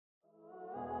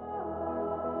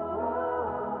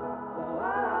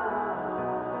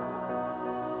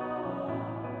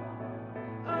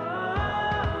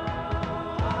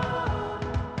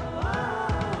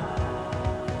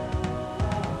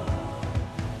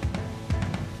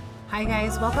Hi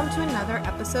guys, welcome to another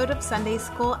episode of Sunday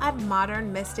School at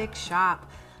Modern Mystic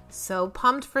Shop. So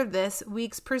pumped for this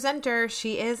week's presenter.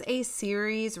 She is a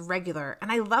series regular,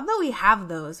 and I love that we have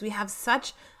those. We have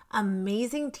such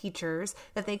amazing teachers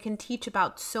that they can teach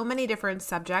about so many different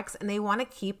subjects, and they want to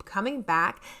keep coming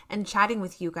back and chatting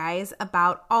with you guys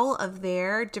about all of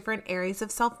their different areas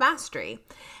of self-mastery.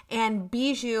 And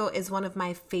Bijoux is one of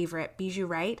my favorite, Bijoux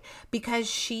Wright, because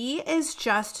she is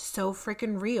just so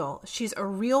freaking real. She's a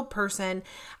real person.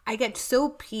 I get so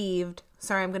peeved.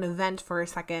 Sorry, I'm going to vent for a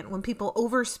second. When people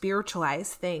over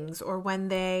spiritualize things, or when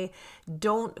they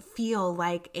don't feel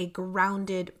like a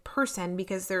grounded person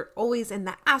because they're always in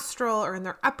the astral or in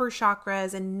their upper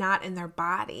chakras and not in their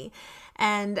body.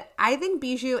 And I think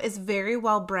Bijoux is very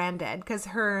well branded because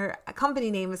her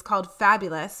company name is called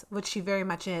Fabulous, which she very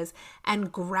much is,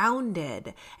 and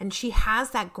grounded. And she has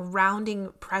that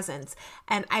grounding presence.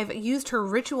 And I've used her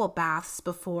ritual baths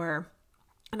before.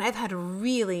 And I've had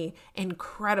really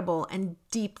incredible and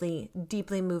deeply,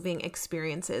 deeply moving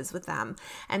experiences with them.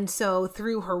 And so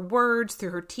through her words,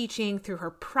 through her teaching, through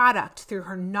her product, through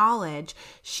her knowledge,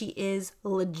 she is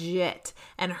legit.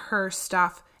 And her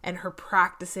stuff and her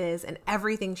practices and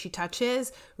everything she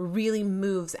touches really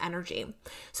moves energy.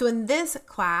 So in this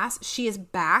class, she is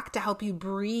back to help you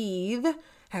breathe,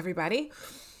 everybody.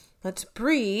 Let's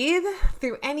breathe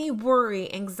through any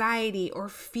worry, anxiety, or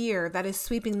fear that is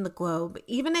sweeping the globe.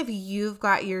 Even if you've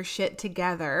got your shit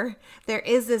together, there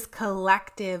is this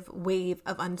collective wave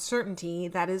of uncertainty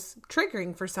that is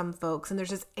triggering for some folks, and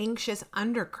there's this anxious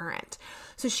undercurrent.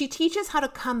 So she teaches how to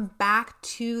come back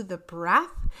to the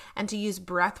breath and to use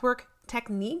breathwork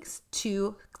techniques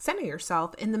to center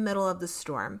yourself in the middle of the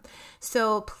storm.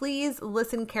 So please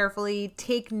listen carefully,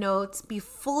 take notes, be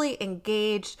fully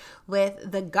engaged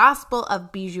with the gospel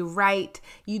of Bijoux Wright.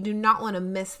 You do not want to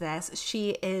miss this.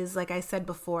 She is, like I said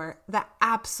before, the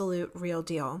absolute real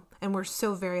deal. And we're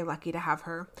so very lucky to have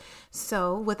her.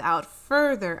 So without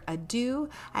further ado,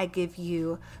 I give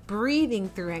you Breathing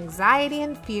Through Anxiety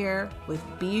and Fear with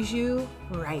Bijoux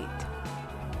Wright.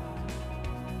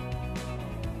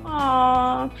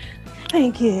 Aw,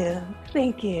 thank you.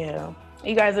 Thank you.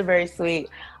 You guys are very sweet.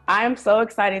 I'm so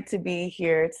excited to be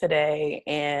here today,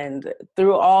 and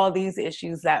through all these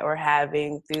issues that we're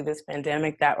having, through this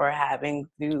pandemic that we're having,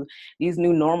 through these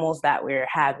new normals that we're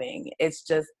having, it's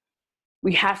just,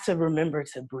 we have to remember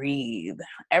to breathe.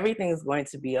 Everything is going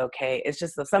to be okay. It's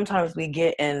just that sometimes we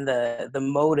get in the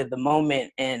mode of the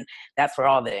moment, and that's where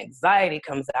all the anxiety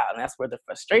comes out, and that's where the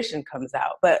frustration comes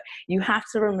out. But you have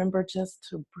to remember just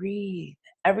to breathe.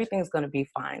 Everything's going to be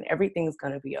fine. Everything's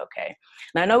going to be okay.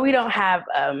 And I know we don't have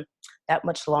that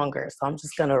much longer, so I'm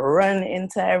just going to run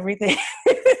into everything.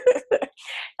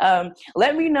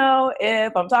 Let me know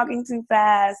if I'm talking too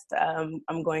fast.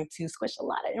 I'm going to squish a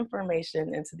lot of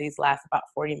information into these last about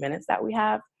 40 minutes that we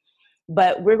have.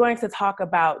 But we're going to talk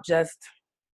about just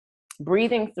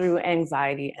breathing through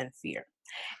anxiety and fear,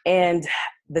 and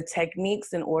the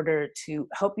techniques in order to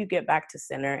help you get back to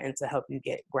center and to help you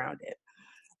get grounded.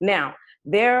 Now,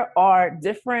 there are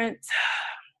different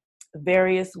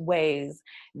various ways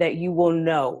that you will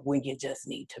know when you just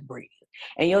need to breathe.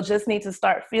 And you'll just need to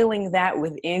start feeling that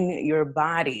within your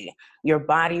body. Your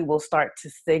body will start to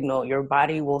signal. Your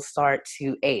body will start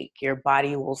to ache. Your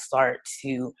heart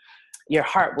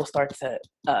will start to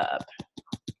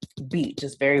beat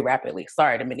just very rapidly.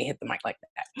 Sorry, I didn't mean to hit the mic like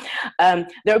that.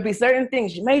 There will be certain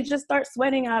things you may just start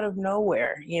sweating out of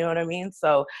nowhere. You know what I mean?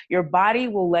 So your body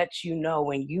will let you know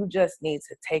when you just need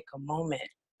to take a moment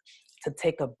to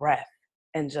take a breath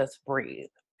and just breathe.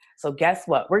 So guess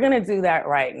what? We're going to do that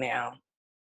right now.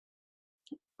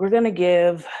 We're going to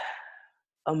give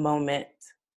a moment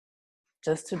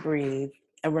just to breathe,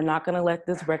 and we're not going to let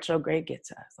this retrograde get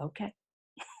to us, okay?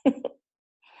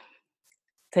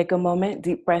 Take a moment,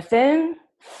 deep breath in,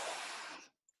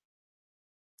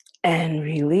 and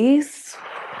release.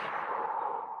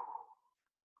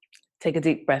 Take a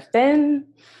deep breath in,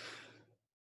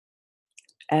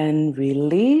 and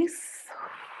release.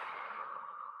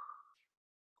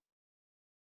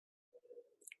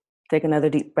 Take another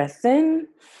deep breath in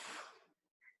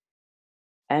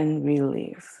and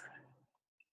release.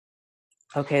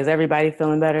 Okay, is everybody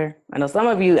feeling better? I know some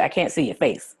of you, I can't see your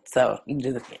face, so you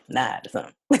can just nod or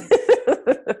something.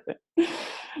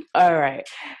 All right.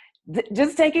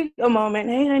 Just taking a moment,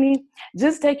 hey honey,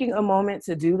 just taking a moment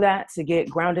to do that, to get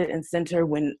grounded and centered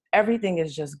when everything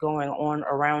is just going on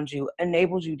around you,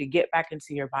 enables you to get back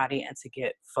into your body and to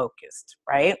get focused,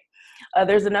 right?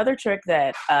 There's another trick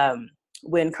that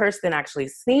when Kirsten actually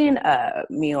seen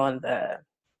me on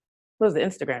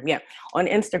Instagram? Yeah, on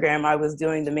Instagram, I was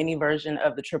doing the mini version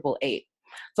of the 888.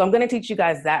 So I'm going to teach you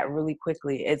guys that really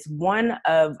quickly. It's one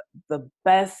of the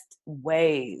best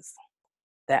ways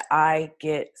that I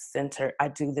get centered. I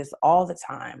do this all the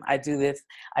time. I do this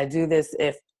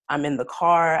if I'm in the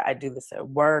car. I do this at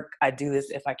work. I do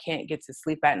this if I can't get to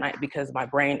sleep at night because my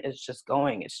brain is just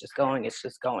going. It's just going. It's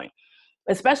just going.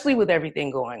 Especially with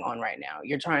everything going on right now.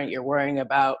 You're worrying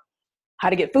about how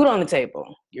to get food on the table.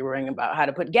 You're worrying about how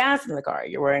to put gas in the car.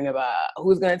 You're worrying about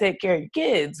who's going to take care of your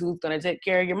kids, who's going to take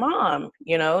care of your mom.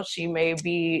 You know, she may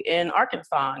be in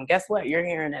Arkansas, and guess what? You're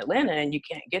here in Atlanta and you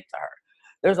can't get to her.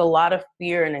 There's a lot of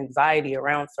fear and anxiety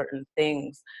around certain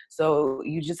things. So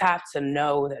you just have to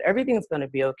know that everything's going to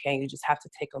be okay. You just have to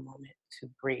take a moment to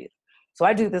breathe. So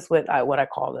I do this with what I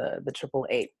call the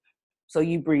 888. So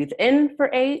you breathe in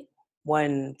for 8.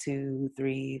 1, 2,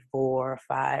 3, 4,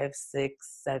 5, 6,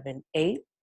 7, 8.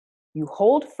 You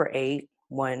hold for 8.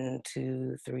 1,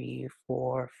 2, 3,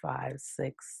 4, 5,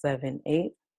 6, 7,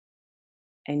 8.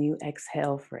 And you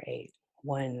exhale for 8.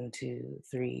 1, 2,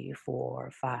 3,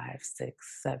 4, 5,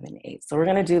 6, 7, 8. So we're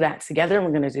going to do that together. And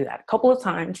we're going to do that a couple of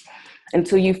times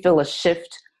until you feel a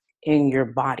shift in your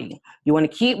body. You want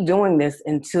to keep doing this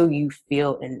until you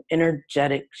feel an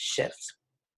energetic shift.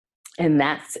 And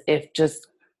that's if just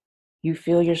you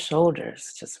feel your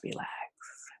shoulders just relax.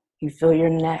 You feel your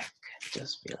neck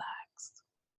just relax.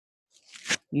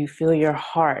 You feel your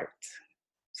heart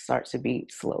start to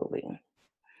beat slowly.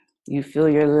 You feel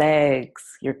your legs,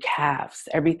 your calves,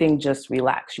 everything just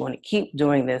relax. You want to keep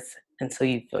doing this until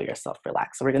you feel yourself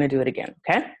relax. So we're going to do it again,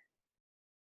 okay?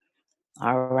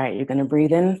 All right, you're going to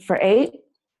breathe in for 8.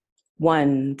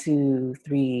 1, 2,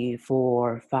 3,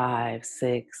 4, 5,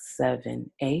 6,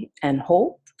 7, 8. And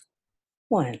hold.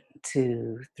 1,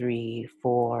 2, 3,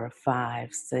 4,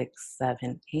 5, 6,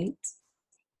 7, 8.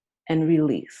 And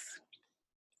release.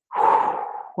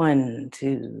 1,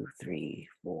 2, 3,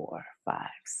 4, 5,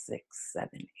 6, 7,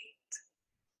 8.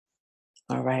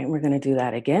 All right, we're going to do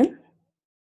that again.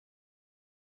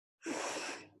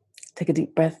 Take a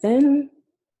deep breath in.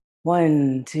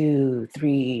 1, 2,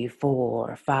 3,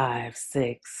 4, 5,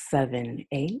 6, 7,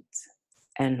 8.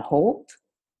 And hold.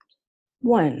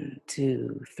 1,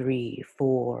 2, 3,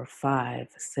 4, 5,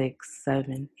 6,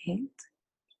 7, 8.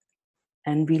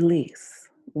 And release.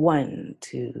 1,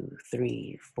 2,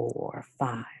 3, 4,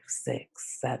 5,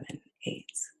 6, 7, 8.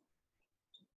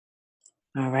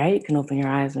 All right, you can open your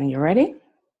eyes when you're ready.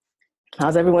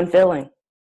 How's everyone feeling?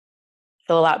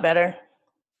 Feel a lot better?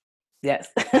 Yes.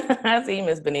 I see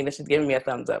Miss Benita. She's giving me a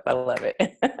thumbs up. I love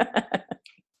it.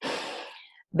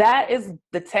 That is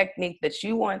the technique that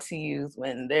you want to use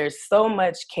when there's so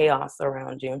much chaos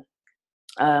around you.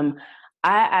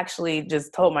 I actually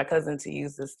just told my cousin to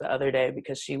use this the other day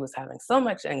because she was having so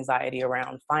much anxiety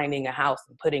around finding a house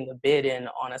and putting a bid in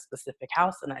on a specific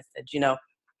house. And I said,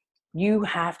 you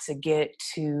have to get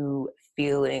to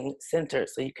feeling centered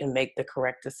so you can make the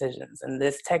correct decisions. And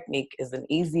this technique is an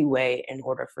easy way in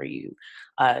order for you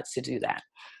to do that.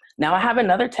 Now, I have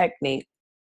another technique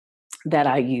that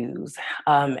I use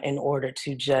in order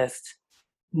to just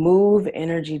move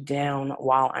energy down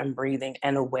while I'm breathing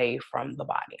and away from the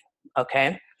body.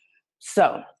 Okay.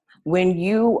 So when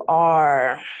you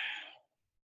are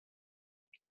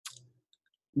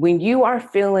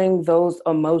feeling those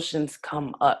emotions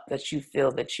come up that you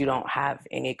feel that you don't have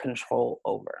any control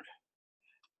over,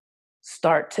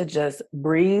 start to just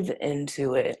breathe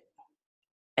into it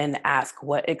and ask,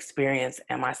 what experience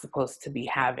am I supposed to be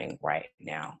having right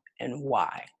now and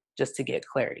why? Just to get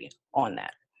clarity on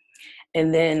that.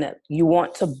 And then you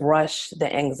want to brush the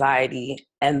anxiety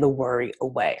and the worry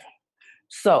away.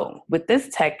 So with this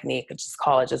technique, I just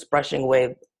call it just brushing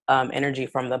away energy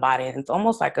from the body. And it's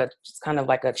almost like kind of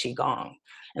like a qigong.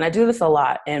 And I do this a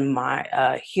lot in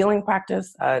my healing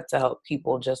practice to help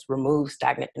people just remove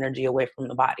stagnant energy away from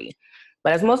the body.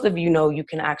 But as most of you know, you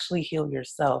can actually heal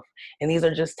yourself. And these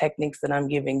are just techniques that I'm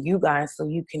giving you guys so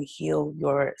you can heal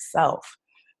yourself.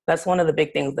 That's one of the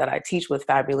big things that I teach with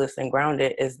Fabulous and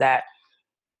Grounded is that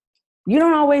you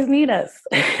don't always need us.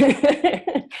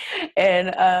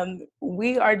 And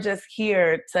we are just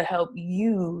here to help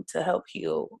you to help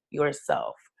heal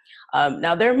yourself.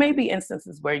 Now, there may be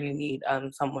instances where you need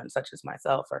someone such as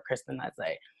myself or Kristen as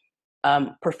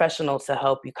a professional to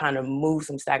help you kind of move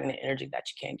some stagnant energy that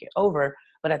you can't get over.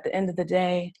 But at the end of the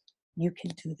day, you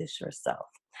can do this yourself.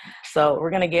 So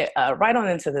we're going to get right on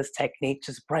into this technique,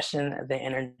 just brushing the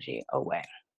energy away.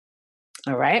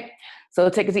 All right. So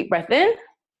take a deep breath in.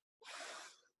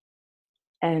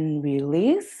 And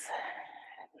release.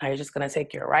 Now you're just going to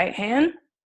take your right hand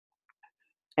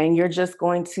and you're just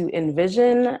going to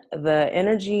envision the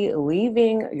energy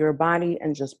leaving your body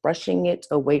and just brushing it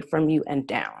away from you and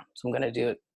down. So I'm going to do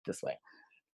it this way.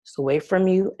 So away from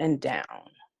you and down.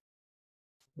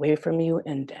 Away from you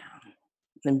and down.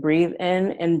 Then breathe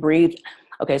in and breathe.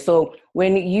 Okay, so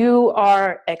when you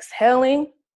are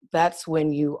exhaling, that's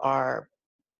when you are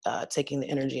taking the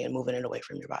energy and moving it away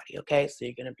from your body. Okay, so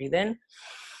you're gonna breathe in,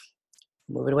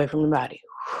 move it away from your body.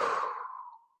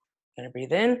 You're gonna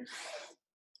breathe in,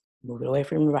 move it away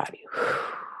from your body.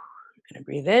 You're gonna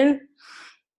breathe in,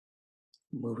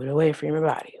 move it away from your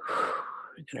body.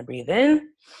 You're gonna breathe in,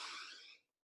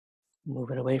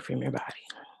 move it away from your body.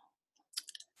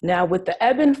 Now, with the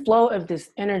ebb and flow of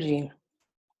this energy,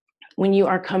 when you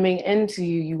are coming into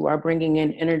you, you are bringing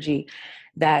in energy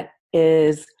that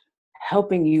is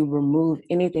helping you remove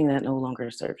anything that no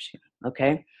longer serves you,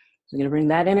 okay? So you're gonna bring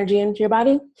that energy into your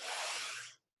body,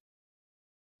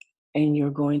 and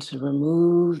you're going to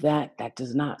remove that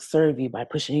does not serve you by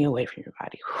pushing it away from your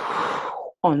body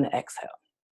on the exhale.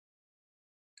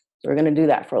 So we're gonna do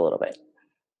that for a little bit.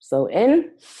 So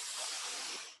in,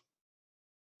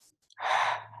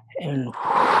 and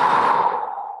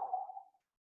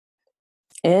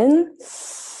in,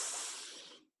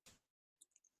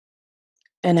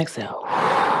 and exhale.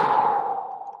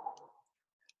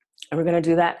 And we're gonna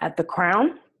do that at the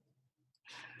crown.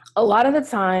 A lot of the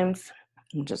times,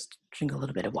 I'll just drink a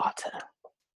little bit of water.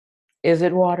 Is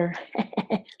it water?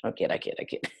 I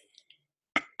kid.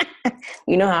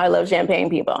 You know how I love champagne,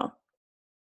 people.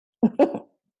 All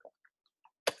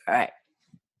right.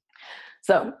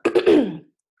 So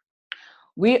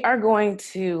we are going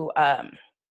to,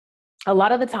 a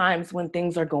lot of the times when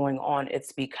things are going on,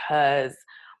 it's because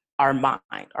our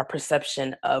mind, our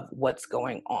perception of what's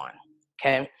going on,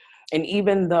 okay? And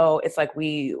even though it's like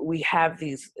we have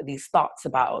these thoughts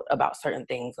about certain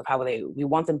things, of how we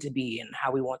want them to be and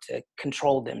how we want to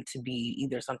control them to be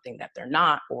either something that they're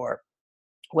not or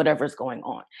whatever's going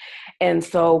on. And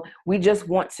so we just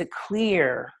want to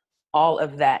clear all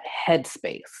of that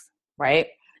headspace, right?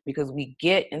 Because we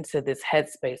get into this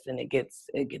headspace and it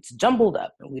gets jumbled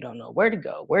up and we don't know where to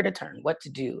go, where to turn, what to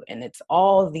do. And it's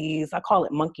all these, I call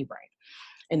it monkey brain.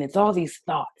 And it's all these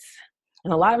thoughts.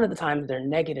 And a lot of the times they're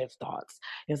negative thoughts.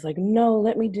 It's like, no,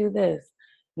 let me do this.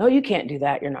 No, you can't do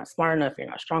that. You're not smart enough. You're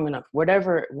not strong enough,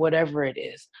 whatever it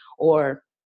is. Or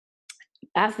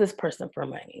ask this person for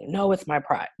money. No, it's my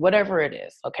pride, whatever it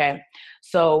is. Okay.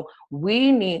 So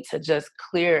we need to just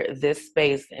clear this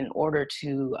space in order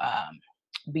to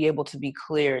be able to be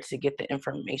clear to get the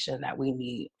information that we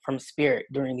need from spirit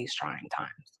during these trying times.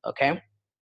 Okay.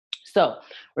 So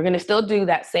we're going to still do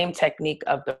that same technique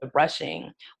of the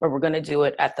brushing, but we're going to do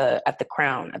it at the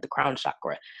crown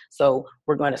chakra. So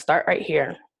we're going to start right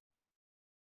here.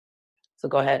 So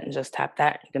go ahead and just tap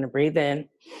that. You're going to breathe in.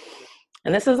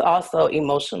 And this is also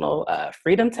emotional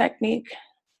freedom technique.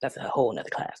 That's a whole nother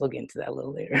class. We'll get into that a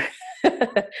little later.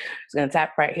 Just going to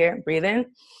tap right here. Breathe in.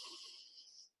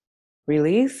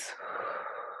 Release.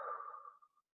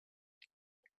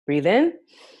 Breathe in.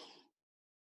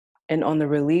 And on the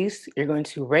release, you're going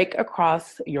to rake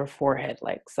across your forehead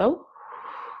like so.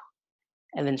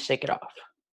 And then shake it off.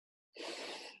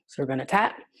 So we're going to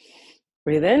tap.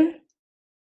 Breathe in.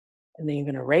 And then you're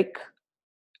going to rake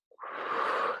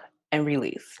and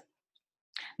release.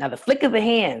 Now, the flick of the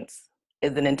hands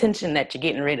is an intention that you're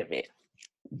getting rid of it.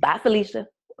 Bye, Felicia.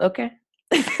 Okay.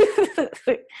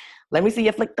 Let me see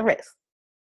you flick the wrist.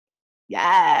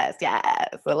 Yes. I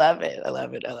love it. All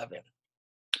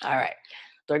right.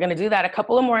 So we're going to do that a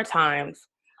couple of more times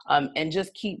and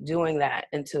just keep doing that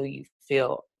until you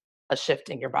feel a shift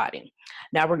in your body.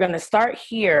 Now, we're going to start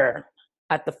here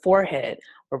at the forehead,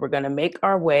 where we're going to make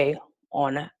our way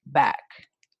on back,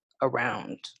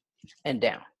 around, and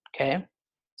down. Okay.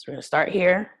 So we're going to start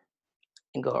here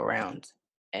and go around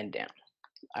and down.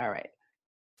 All right.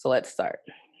 So let's start.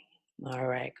 All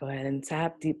right. Go ahead and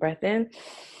tap. Deep breath in.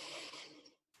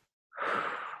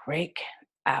 Rake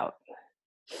out.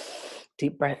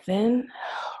 Deep breath in.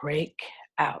 Rake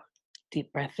out.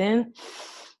 Deep breath in.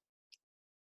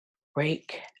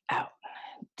 Rake out.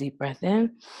 Deep breath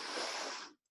in.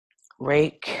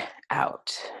 Rake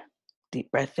out. Deep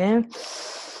breath in.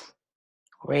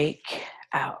 Rake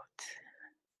out.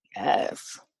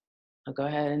 Yes. Now go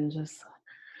ahead and just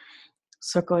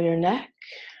circle your neck.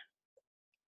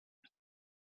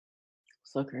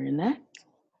 Circle your neck.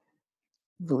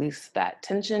 Release that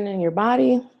tension in your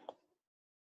body.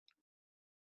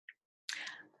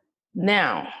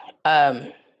 Now,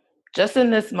 just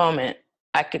in this moment,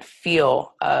 I could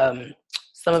feel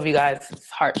some of you guys'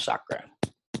 heart chakra,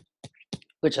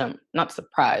 which I'm not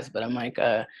surprised, but I'm like,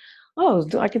 oh,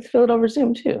 I could feel it over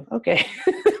Zoom too. Okay.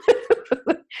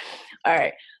 All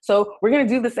right. So we're going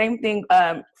to do the same thing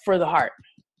for the heart.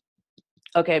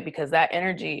 Okay, because that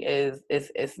energy is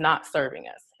not serving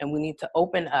us, and we need to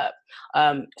open up.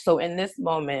 So in this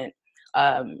moment,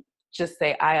 just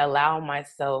say, I allow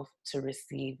myself to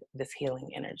receive this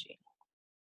healing energy.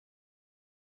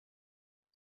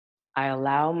 I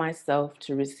allow myself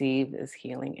to receive this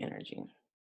healing energy.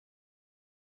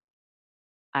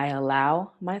 I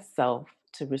allow myself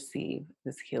to receive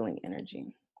this healing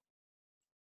energy.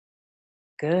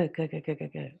 Good, good, good, good,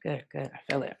 good, good, good, good. I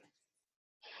feel it.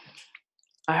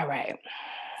 All right.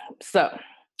 So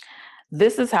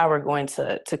this is how we're going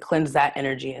to cleanse that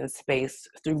energy and space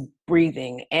through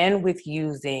breathing and with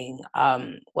using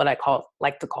what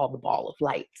like to call the ball of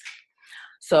light.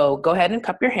 So go ahead and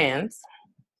cup your hands.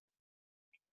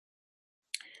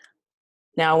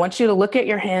 Now I want you to look at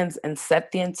your hands and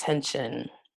set the intention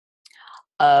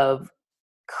of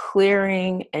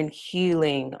clearing and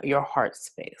healing your heart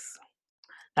space.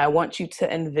 I want you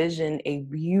to envision a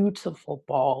beautiful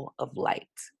ball of light.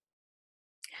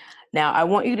 Now, I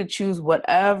want you to choose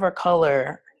whatever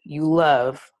color you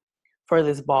love for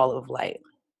this ball of light,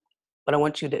 but I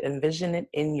want you to envision it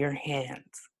in your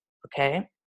hands, okay? You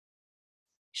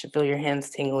should feel your hands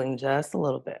tingling just a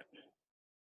little bit.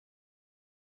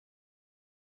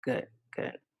 Good,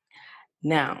 good.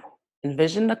 Now,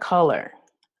 envision the color.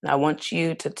 And I want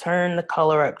you to turn the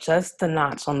color up just a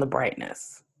notch on the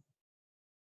brightness.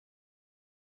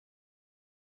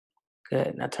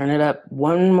 Good. Now turn it up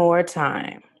one more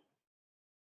time.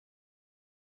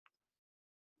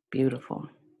 Beautiful.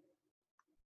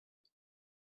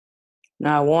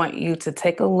 Now I want you to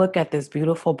take a look at this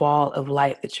beautiful ball of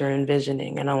light that you're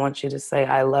envisioning, and I want you to say,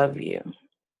 I love you.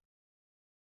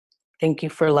 Thank you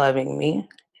for loving me.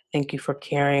 Thank you for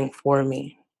caring for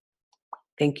me.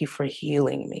 Thank you for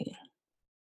healing me.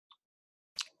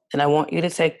 And I want you to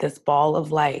take this ball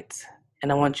of light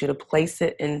and I want you to place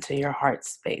it into your heart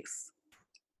space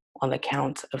on the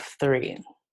count of 3.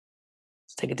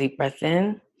 Let's take a deep breath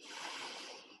in.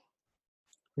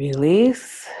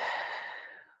 Release.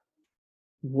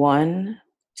 1,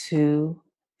 2,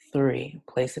 3.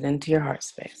 Place it into your heart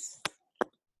space.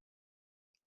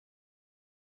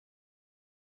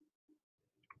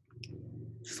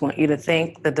 Just want you to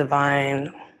thank the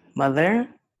Divine Mother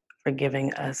for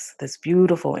giving us this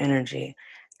beautiful energy,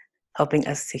 helping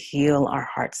us to heal our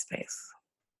heart space.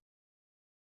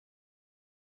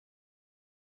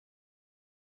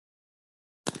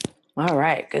 All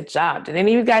right, good job. Did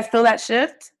any of you guys feel that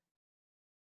shift?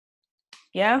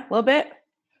 Yeah, a little bit?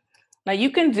 Now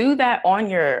you can do that on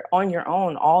your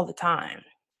own all the time.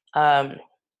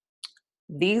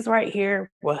 These right here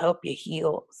will help you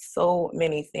heal so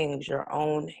many things, your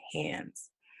own hands.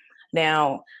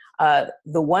 Now,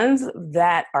 the ones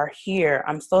that are here,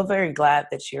 I'm so very glad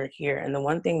that you're here. And the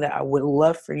one thing that I would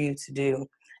love for you to do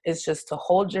is just to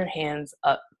hold your hands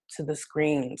up to the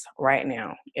screens right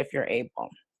now, if you're able.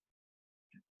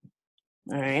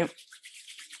 All right.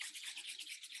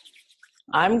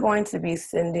 I'm going to be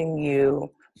sending you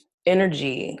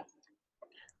energy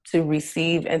to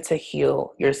receive and to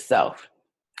heal yourself.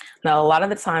 Now, a lot of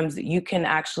the times you can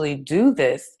actually do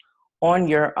this on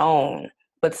your own,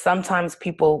 but sometimes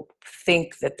people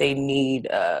think that they need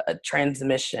a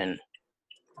transmission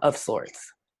of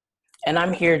sorts. And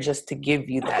I'm here just to give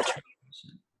you that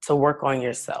transmission, to work on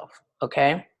yourself,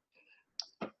 okay?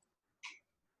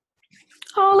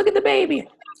 Oh, look at the baby.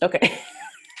 Okay.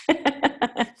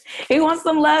 He wants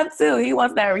some love too. He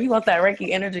wants that Reiki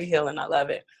energy healing. I love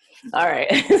it. All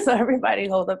right. So everybody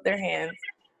hold up their hands.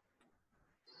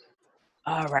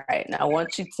 All right. Now I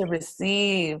want you to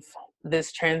receive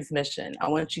this transmission. I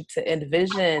want you to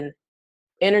envision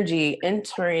energy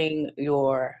entering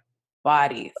your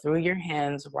body through your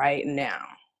hands right now.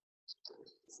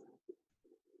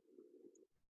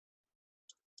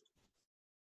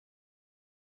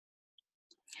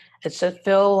 It should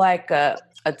feel like a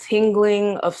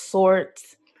tingling of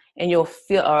sorts, and you'll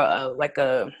feel like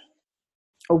a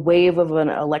wave of an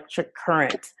electric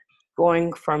current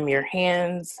going from your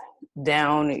hands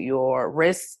down your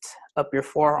wrist, up your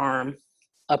forearm,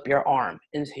 up your arm,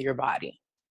 into your body.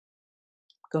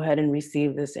 Go ahead and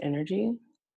receive this energy.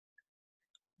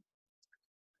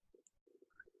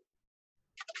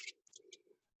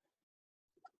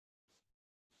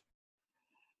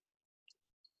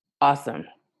 Awesome.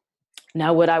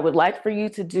 Now, what I would like for you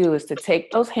to do is to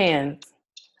take those hands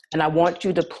and I want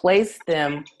you to place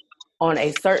them on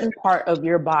a certain part of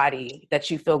your body that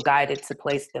you feel guided to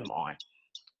place them on.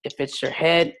 If it's your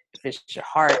head, if it's your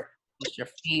heart, if it's your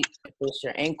feet, if it's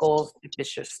your ankles, if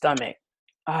it's your stomach.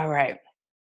 All right.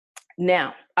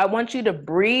 Now, I want you to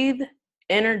breathe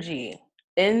energy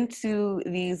into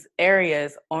these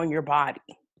areas on your body.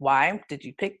 Why did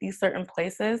you pick these certain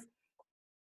places?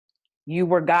 You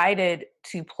were guided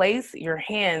to place your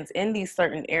hands in these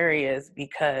certain areas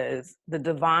because the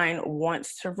divine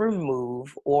wants to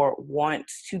remove or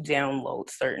wants to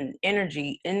download certain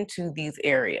energy into these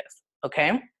areas,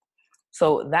 okay?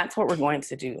 So that's what we're going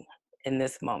to do in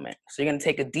this moment. So you're going to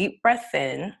take a deep breath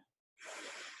in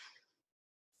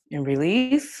and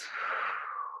release.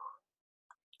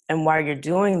 And while you're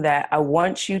doing that, I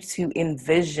want you to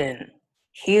envision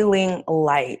healing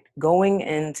light going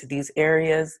into these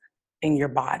areas in your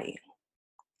body.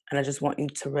 And I just want you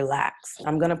to relax.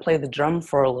 I'm going to play the drum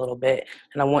for a little bit,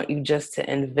 and I want you just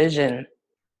to envision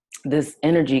this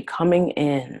energy coming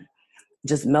in,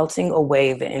 just melting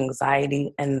away the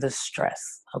anxiety and the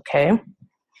stress, okay?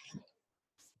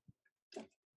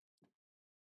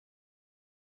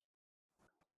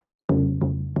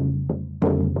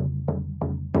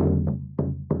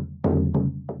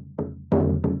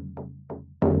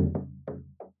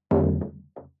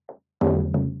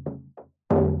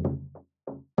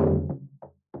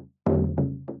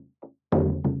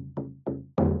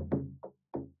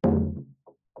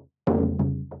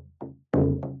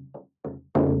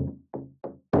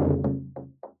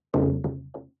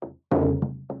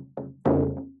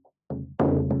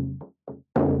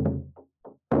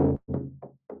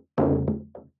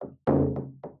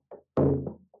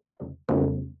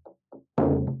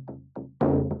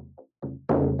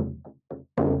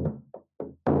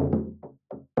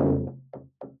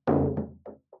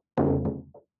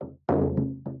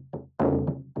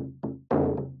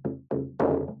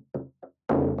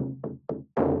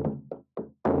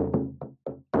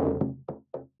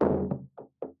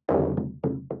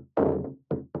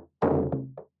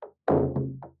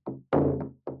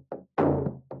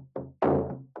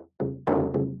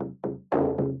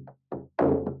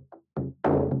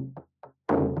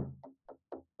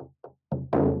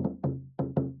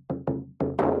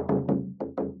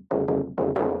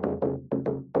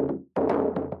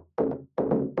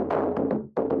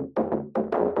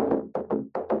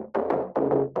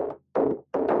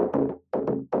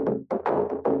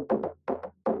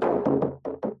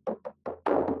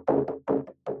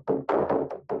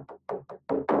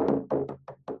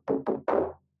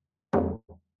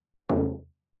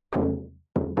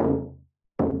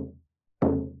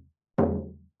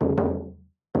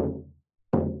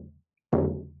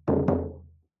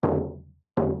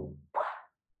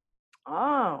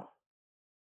 Oh,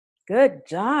 good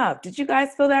job. Did you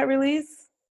guys feel that release?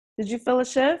 Did you feel a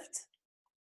shift?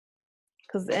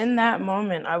 Because in that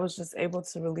moment, I was just able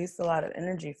to release a lot of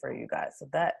energy for you guys. So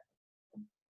that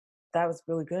was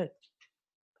really good.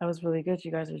 That was really good.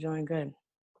 You guys are doing good.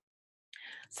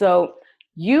 So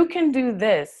you can do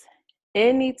this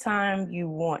anytime you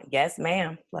want. Yes,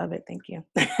 ma'am. Love it. Thank you.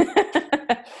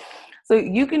 So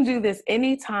you can do this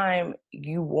anytime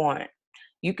you want.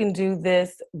 You can do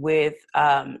this with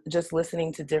just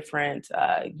listening to different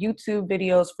YouTube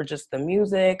videos for just the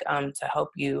music to help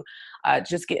you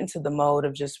just get into the mode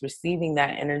of just receiving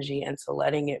that energy and to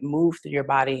letting it move through your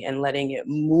body and letting it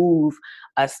move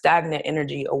stagnant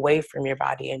energy away from your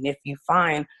body. And if you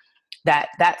find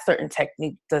that certain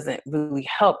technique doesn't really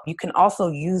help, you can also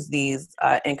use these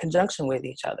in conjunction with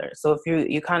each other. So if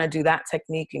you kind of do that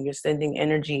technique and you're sending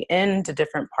energy into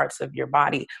different parts of your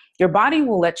body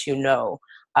will let you know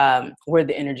where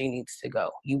the energy needs to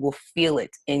go. You will feel it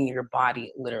in your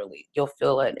body, literally. You'll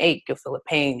feel an ache, you'll feel a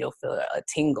pain, you'll feel a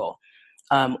tingle,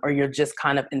 or you'll just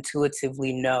kind of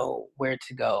intuitively know where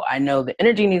to go. I know the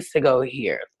energy needs to go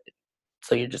here.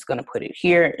 So you're just going to put it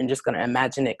here and just going to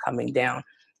imagine it coming down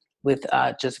with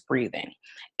just breathing.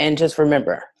 And just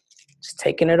remember, just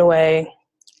taking it away,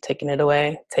 taking it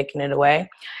away, taking it away.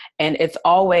 And it's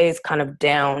always kind of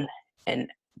down and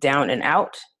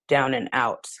out, down and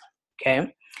out.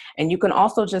 Okay. And you can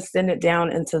also just send it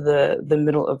down into the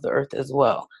middle of the earth as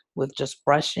well, with just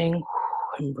brushing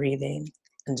and breathing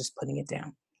and just putting it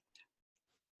down.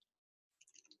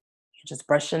 You're just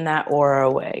brushing that aura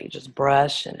away. You're just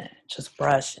brushing it, just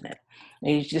brushing it.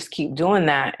 And you just keep doing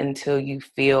that until you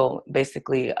feel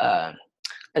basically a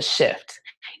shift.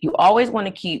 You always want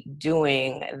to keep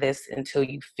doing this until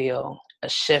you feel a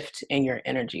shift in your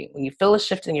energy. When you feel a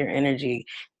shift in your energy,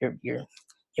 you're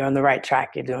on the right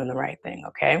track. You're doing the right thing.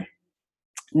 Okay.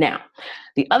 Now,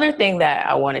 the other thing that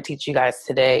I want to teach you guys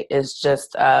today is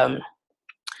just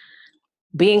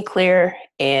being clear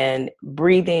and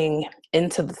breathing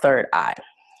into the third eye.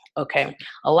 Okay.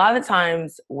 A lot of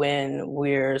times when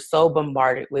we're so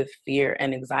bombarded with fear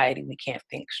and anxiety, we can't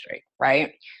think straight,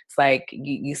 right? It's like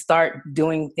you start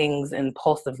doing things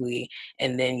impulsively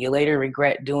and then you later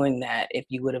regret doing that if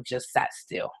you would have just sat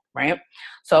still, right?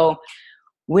 So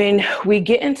When we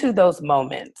get into those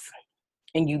moments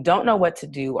and you don't know what to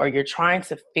do, or you're trying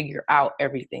to figure out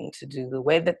everything to do, the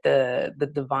way that the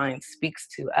divine speaks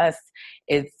to us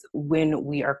is when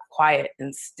we are quiet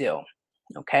and still.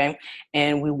 Okay.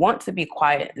 And we want to be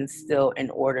quiet and still in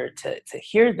order to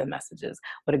hear the messages.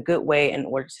 But a good way in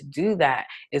order to do that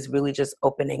is really just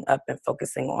opening up and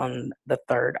focusing on the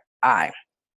third eye.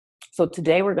 So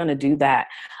today we're going to do that.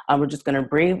 We're just going to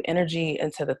breathe energy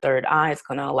into the third eye. It's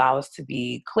going to allow us to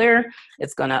be clear.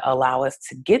 It's going to allow us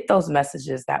to get those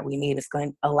messages that we need. It's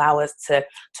going to allow us to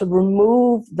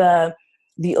remove the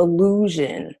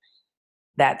illusion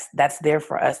that's there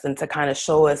for us, and to kind of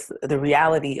show us the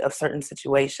reality of certain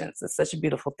situations. It's such a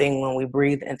beautiful thing when we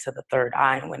breathe into the third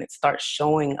eye, and when it starts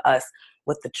showing us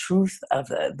what the truth of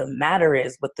the matter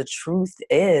is, what the truth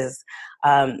is.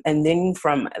 And then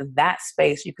from that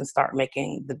space, you can start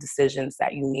making the decisions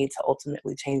that you need to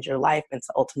ultimately change your life and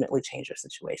to ultimately change your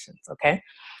situations. Okay.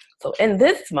 So in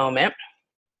this moment,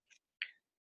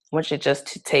 I want you just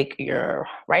to take your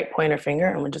right pointer finger,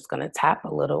 and we're just going to tap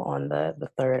a little on the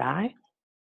third eye.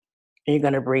 You're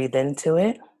going to breathe into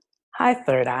it. Hi,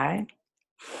 third eye.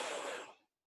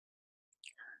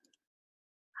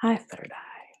 Hi, third eye.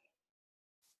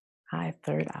 Hi,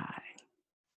 third eye.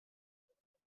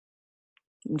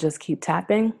 Just keep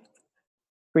tapping.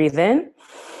 Breathe in.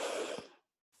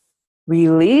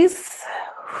 Release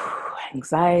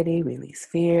anxiety, release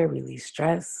fear, release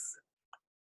stress.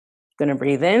 Going to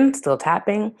breathe in, still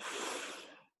tapping.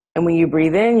 And when you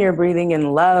breathe in, you're breathing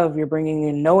in love, you're bringing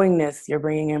in knowingness, you're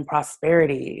bringing in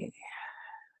prosperity.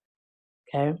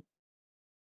 Okay?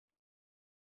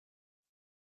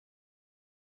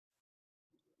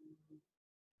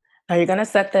 Now you're going to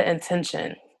set the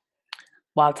intention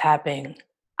while tapping.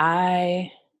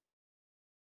 I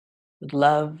would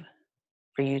love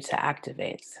for you to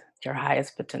activate your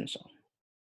highest potential.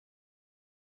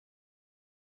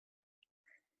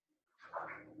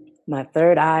 My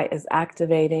third eye is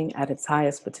activating at its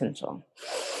highest potential.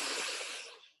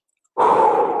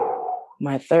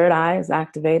 My third eye is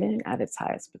activating at its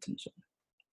highest potential.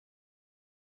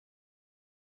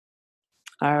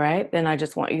 All right, then I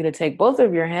just want you to take both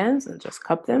of your hands and just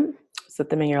cup them, sit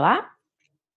them in your lap.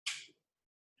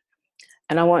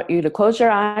 And I want you to close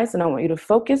your eyes, and I want you to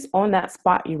focus on that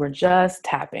spot you were just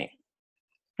tapping.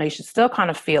 Now you should still kind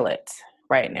of feel it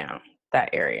right now,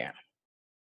 that area.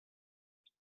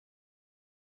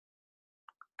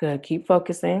 Good, keep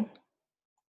focusing.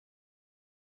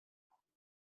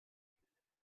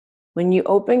 When you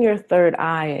open your third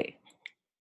eye,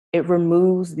 it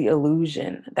removes the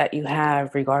illusion that you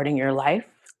have regarding your life.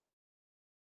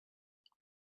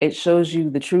 It shows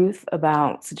you the truth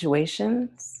about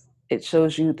situations. It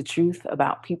shows you the truth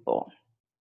about people.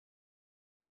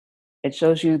 It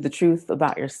shows you the truth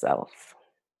about yourself.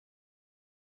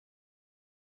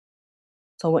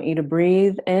 So I want you to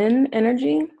breathe in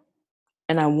energy,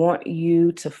 and I want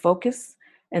you to focus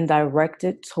and direct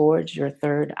it towards your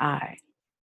third eye.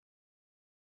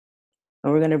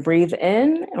 And we're going to breathe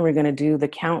in, and we're going to do the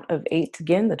count of 8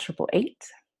 again, the 888.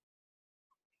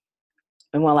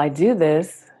 And while I do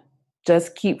this,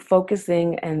 just keep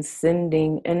focusing and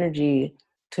sending energy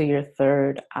to your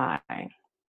third eye.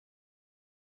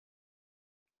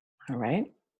 All right,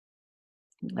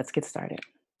 let's get started.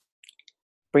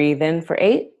 Breathe in for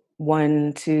 8.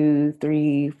 1, 2,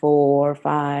 3, 4,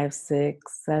 5,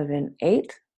 6, 7,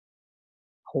 8.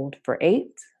 Hold for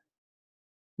 8.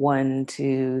 1,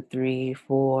 2, 3,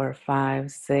 4,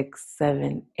 5, 6,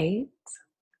 7, 8.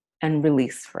 And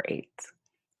release for 8.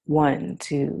 1,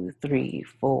 2, 3,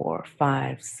 4,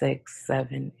 5, 6,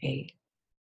 7, 8.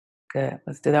 Good.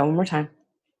 Let's do that one more time.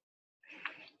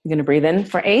 You're going to breathe in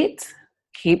for 8.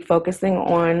 Keep focusing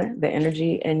on the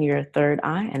energy in your third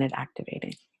eye and it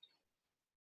activating.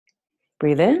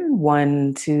 Breathe in.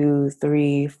 1, 2,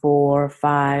 3, 4,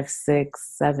 5,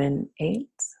 6, 7, 8.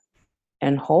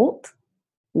 And hold.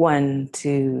 1,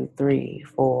 2, 3,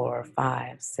 4,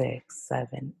 5, 6,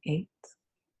 7, 8.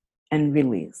 And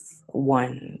release.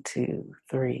 1, 2,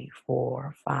 3,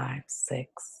 4, 5,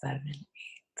 6, 7, 8.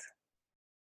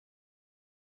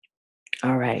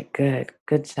 All right, good.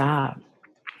 Good job.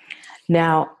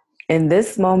 Now, in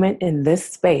this moment, in this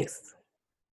space,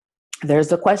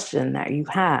 there's a question that you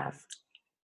have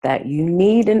that you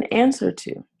need an answer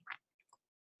to,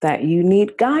 that you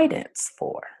need guidance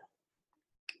for.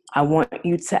 I want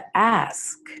you to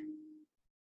ask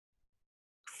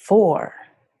for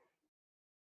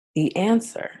the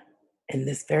answer in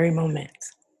this very moment.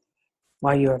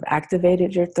 While you have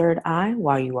activated your third eye,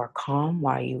 while you are calm,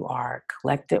 while you are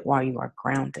collected, while you are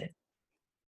grounded.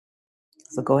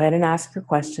 So go ahead and ask your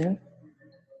question.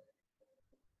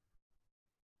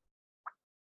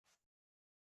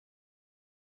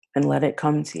 and let it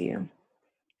come to you.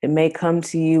 It may come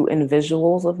to you in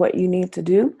visuals of what you need to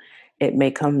do. It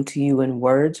may come to you in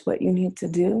words, what you need to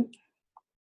do.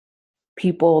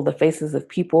 People, the faces of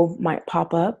people might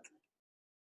pop up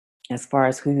as far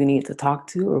as who you need to talk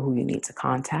to or who you need to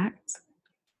contact.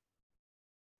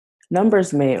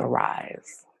 Numbers may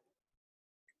arise,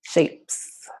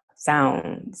 shapes,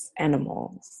 sounds,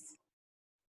 animals.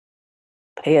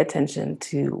 Pay attention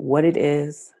to what it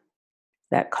is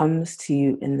that comes to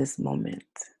you in this moment.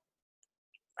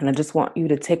 And I just want you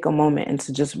to take a moment and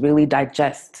to just really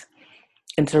digest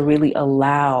and to really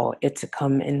allow it to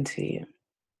come into you.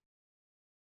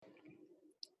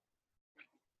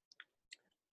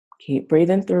 Keep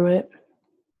breathing through it.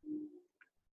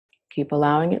 Keep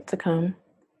allowing it to come.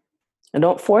 And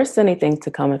don't force anything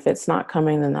to come. If it's not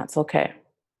coming, then that's okay.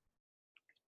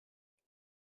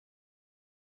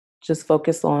 Just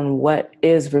focus on what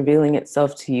is revealing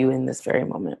itself to you in this very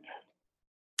moment.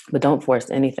 But don't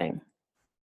force anything.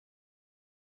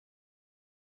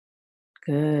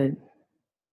 Good.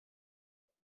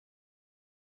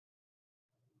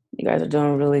 You guys are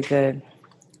doing really good.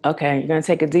 Okay, you're going to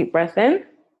take a deep breath in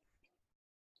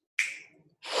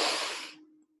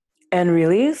and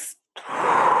release.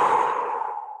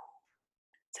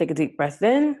 Take a deep breath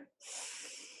in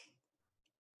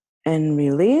and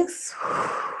release.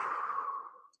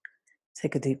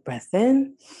 Take a deep breath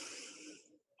in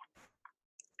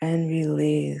and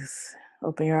release.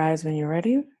 Open your eyes when you're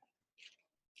ready.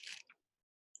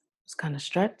 Just kind of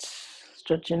stretch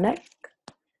your neck.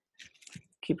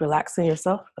 Keep relaxing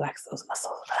yourself. Relax those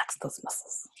muscles, relax those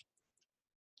muscles.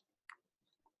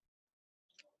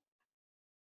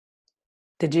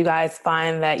 Did you guys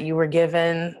find that you were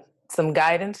given some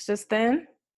guidance just then?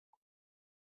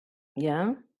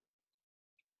 Yeah.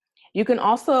 You can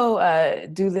also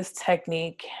do this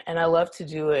technique, and I love to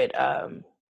do it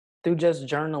through just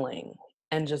journaling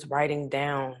and just writing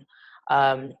down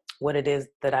what it is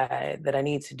that I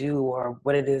need to do or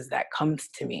what it is that comes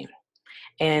to me.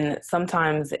 And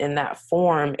sometimes in that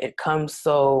form, it comes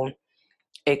so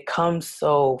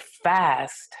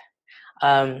fast.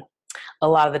 A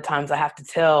lot of the times I have to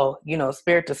tell,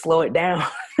 spirit to slow it down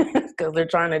because they're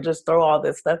trying to just throw all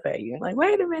this stuff at you. Like,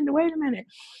 wait a minute.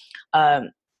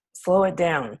 Slow it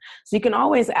down. So you can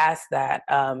always ask that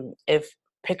if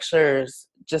pictures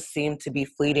just seem to be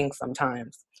fleeting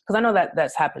sometimes. Because I know that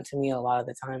that's happened to me a lot of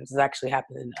the times. It's actually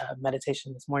happened in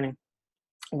meditation this morning,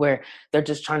 where they're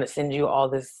just trying to send you all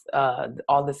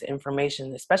this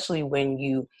information, especially when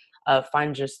you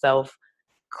find yourself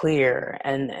clear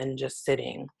and just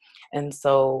sitting. And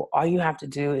so all you have to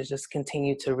do is just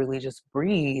continue to really just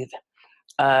breathe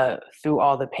through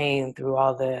all the pain, through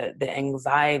all the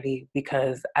anxiety,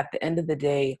 because at the end of the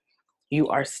day, you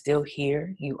are still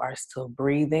here, you are still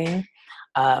breathing.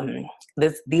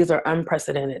 These are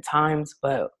unprecedented times,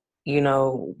 but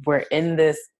we're in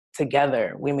this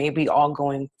together. We may be all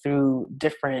going through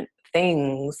different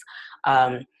things,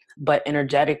 but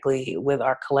energetically, with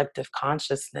our collective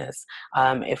consciousness,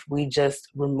 if we just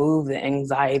remove the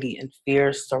anxiety and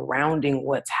fear surrounding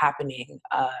what's happening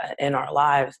in our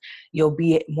lives, you'll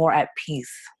be more at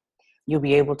peace. You'll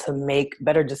be able to make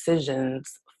better decisions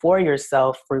for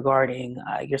yourself regarding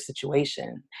your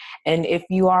situation. And if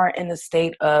you are in a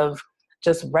state of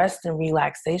just rest and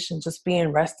relaxation, just be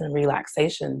in rest and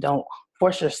relaxation. Don't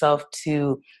force yourself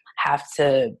to have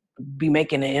to be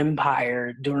making an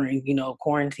empire during,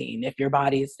 quarantine, if your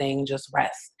body is saying just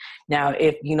rest. Now,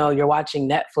 if, you're watching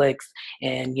Netflix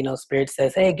and, spirit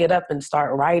says, hey, get up and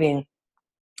start writing,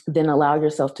 then allow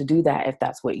yourself to do that if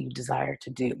that's what you desire to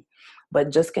do.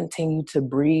 But just continue to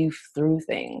breathe through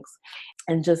things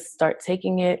and just start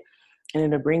taking it, and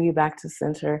it'll bring you back to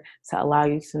center to allow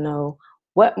you to know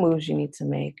what moves you need to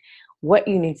make, what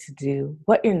you need to do,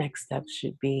 what your next steps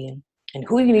should be, and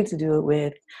who you need to do it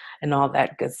with, and all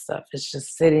that good stuff. It's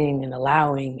just sitting and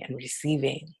allowing and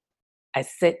receiving. I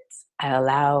sit, I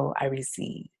allow, I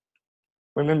receive.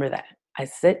 Remember that. I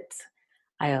sit,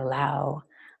 I allow,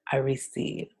 I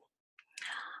receive.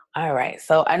 All right.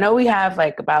 So I know we have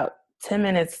like about 10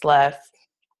 minutes left.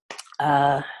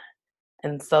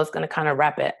 And so it's going to kind of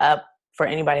wrap it up for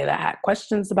anybody that had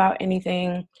questions about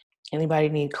anything. Anybody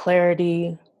need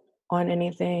clarity on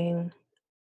anything?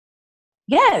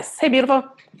 Yes. Hey, beautiful.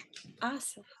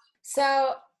 Awesome.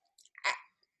 So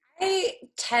I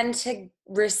tend to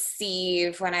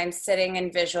receive, when I'm sitting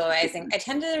and visualizing, I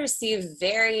tend to receive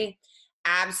very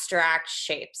abstract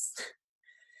shapes.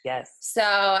 Yes. So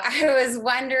I was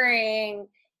wondering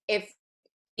if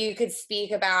you could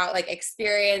speak about like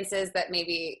experiences that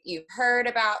maybe you've heard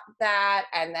about that,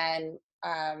 and then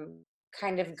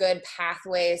kind of good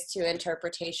pathways to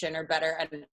interpretation or better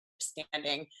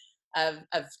understanding of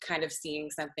kind of seeing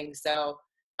something so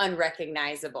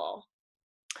unrecognizable?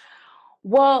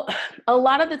 Well, a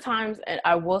lot of the times, and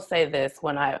I will say this,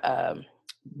 when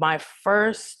my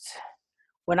first,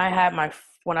 when I had my,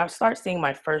 when I start seeing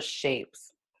my first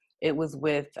shapes, it was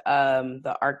with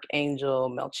the Archangel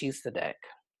Melchizedek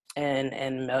and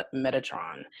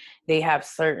Metatron. They have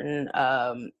certain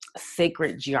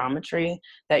sacred geometry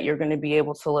that you're going to be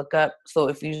able to look up. So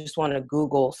if you just want to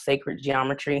Google sacred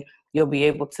geometry, you'll be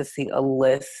able to see a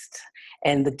list,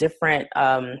 and the different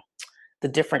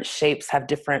shapes have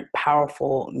different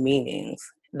powerful meanings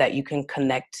that you can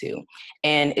connect to.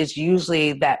 And it's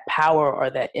usually that power or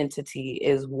that entity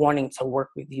is wanting to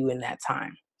work with you in that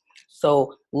time.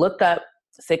 So look up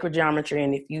sacred geometry,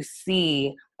 and if you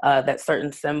see that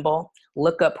certain symbol,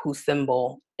 look up whose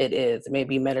symbol it is. It may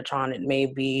be Metatron, it may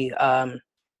be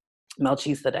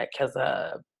Melchizedek has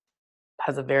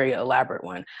a very elaborate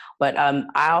one. But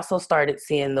I also started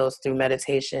seeing those through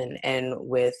meditation and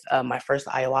with my first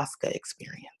ayahuasca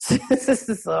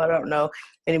experience. So I don't know if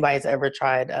anybody's ever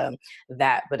tried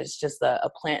that, but it's just a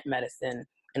plant medicine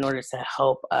in order to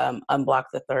help unblock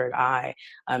the third eye,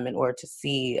 in order to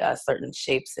see certain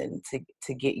shapes and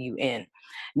to get you in.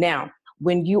 Now,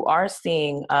 when you are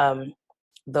seeing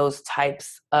those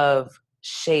types of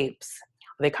shapes,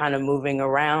 are they kind of moving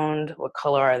around? What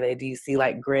color are they? Do you see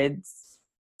like grids?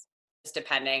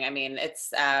 Depending. I mean,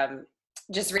 it's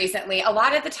just recently, a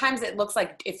lot of the times it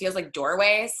feels like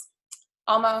doorways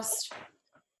almost,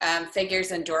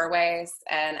 figures in doorways.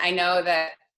 And I know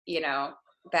that,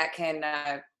 that can,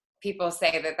 people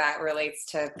say that relates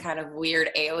to kind of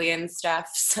weird alien stuff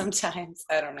sometimes.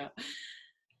 I don't know.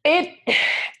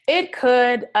 It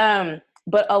could,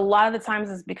 but a lot of the times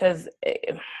it's because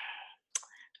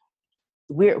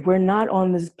we're not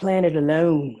on this planet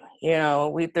alone.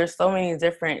 There's so many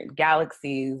different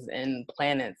galaxies and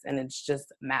planets, and it's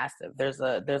just massive. There's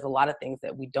a lot of things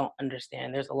that we don't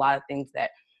understand. There's a lot of things that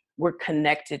we're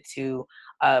connected to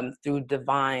through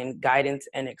divine guidance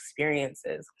and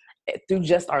experiences, through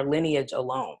just our lineage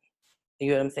alone.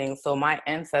 You know what I'm saying? So my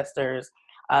ancestors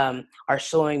are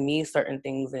showing me certain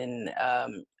things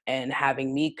and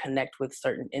having me connect with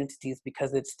certain entities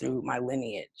because it's through my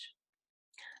lineage.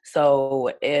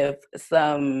 So if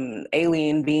some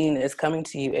alien being is coming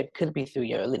to you, it could be through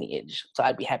your lineage. So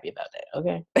I'd be happy about that.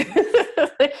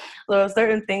 Okay. So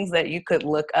certain things that you could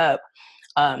look up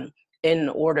in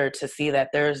order to see that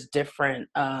there's different,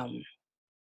 I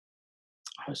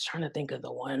was trying to think of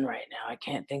the one right now. I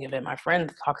can't think of it. My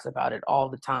friend talks about it all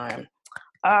the time.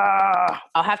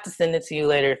 I'll have to send it to you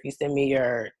later if you send me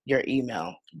your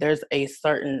email. There's a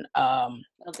certain, send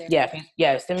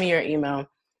me your email.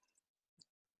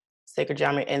 Sacred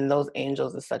geometry and those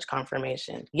angels is such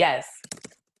confirmation. Yes,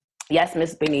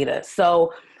 Miss Benita.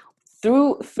 So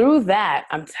through that,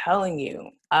 I'm telling you,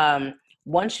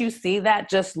 once you see that,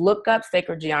 just look up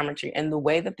sacred geometry, and the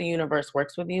way that the universe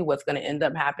works with you, what's going to end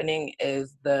up happening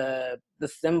is the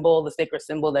symbol, the sacred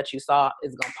symbol that you saw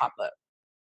is going to pop up,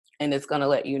 and it's going to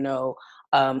let you know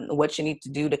what you need to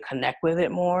do to connect with it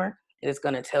more. It's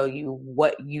going to tell you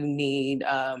what you need,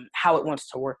 how it wants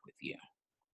to work with you.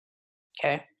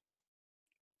 Okay.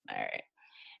 All right.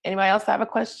 Anybody else have a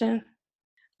question?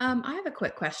 I have a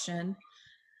quick question.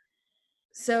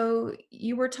 So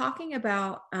you were talking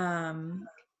about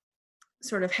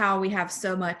sort of how we have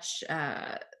so much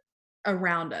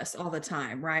around us all the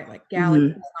time, right? Like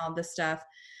galaxies and all this stuff.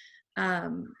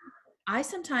 I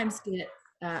sometimes get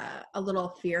a little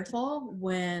fearful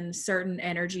when certain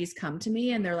energies come to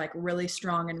me and they're like really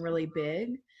strong and really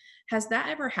big. Has that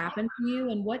ever happened to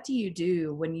you? And what do you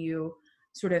do when you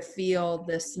sort of feel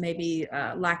this maybe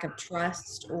lack of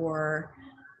trust or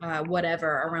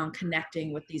whatever around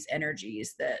connecting with these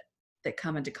energies that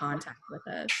come into contact with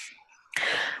us?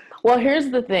 Well,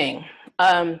 here's the thing.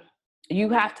 You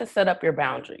have to set up your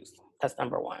boundaries. That's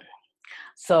number one.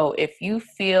 So if you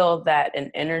feel that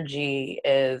an energy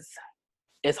is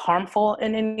harmful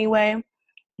in any way,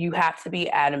 you have to be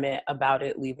adamant about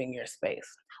it leaving your space.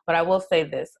 But I will say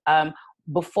this.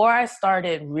 Before I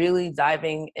started really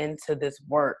diving into this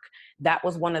work, that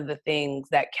was one of the things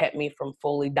that kept me from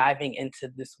fully diving into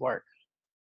this work,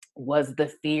 was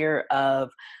the fear of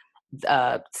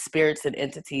spirits and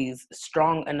entities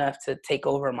strong enough to take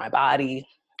over my body,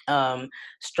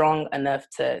 strong enough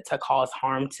to cause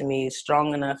harm to me,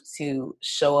 strong enough to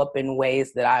show up in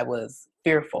ways that I was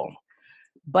fearful.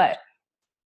 But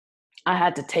I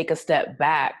had to take a step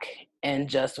back and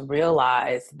just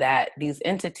realize that these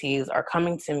entities are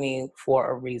coming to me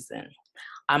for a reason.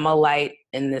 I'm a light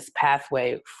in this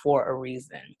pathway for a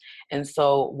reason. And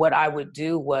so what I would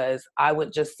do was I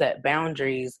would just set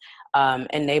boundaries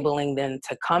enabling them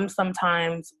to come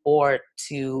sometimes or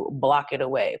to block it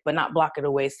away, but not block it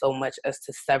away so much as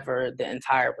to sever the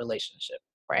entire relationship,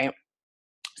 right?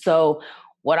 So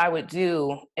what I would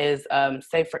do is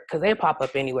say, because they pop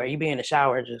up anywhere. You be in the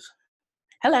shower, just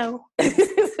hello.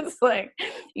 It's like,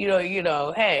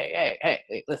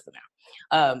 hey, listen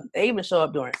now. They even show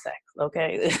up during sex,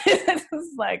 okay?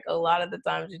 It's like a lot of the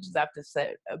times you just have to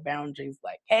set boundaries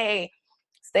like, hey,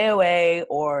 stay away.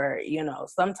 Or,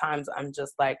 sometimes I'm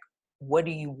just like, what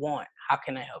do you want? How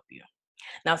can I help you?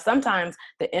 Now, sometimes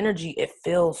the energy, it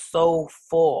feels so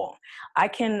full. I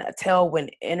can tell when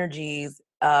energies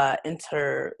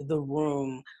enter the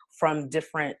room from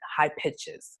different high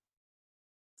pitches.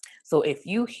 So if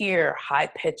you hear high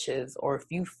pitches, or if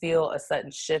you feel a sudden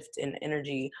shift in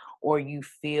energy, or you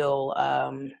feel,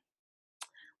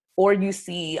 or you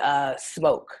see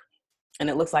smoke, and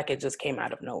it looks like it just came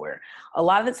out of nowhere. A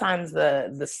lot of the times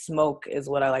the smoke is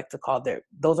what I like to call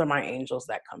those are my angels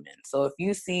that come in. So if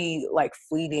you see like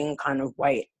fleeting kind of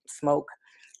white smoke,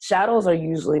 shadows are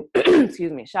usually,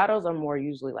 shadows are more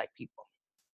usually like people.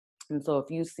 And so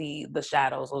if you see the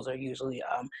shadows, those are usually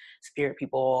spirit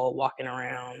people walking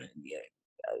around. Yeah.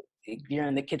 If you're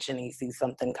in the kitchen and you see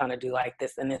something kind of do like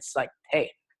this, and it's like, hey,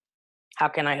 how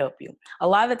can I help you? A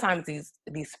lot of the times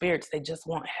these spirits, they just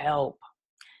want help.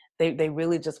 They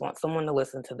really just want someone to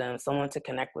listen to them, someone to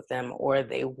connect with them, or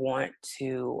they want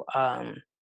to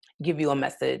give you a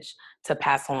message to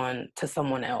pass on to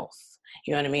someone else.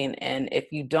 You know what I mean? And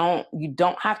if you don't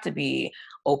have to be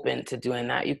open to doing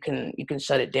that. You can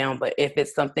shut it down. But if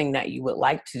it's something that you would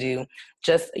like to do,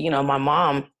 just,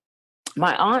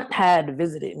 my aunt had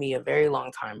visited me a very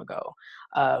long time ago.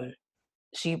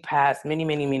 She passed many,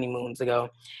 many, many moons ago.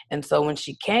 And so when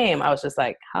she came, I was just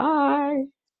like, hi.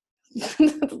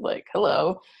 Like,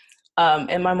 hello.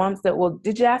 And my mom said, well,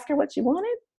 did you ask her what she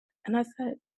wanted? And I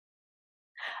said,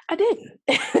 I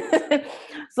didn't.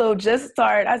 So just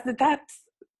start. I said, that's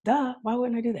duh. Why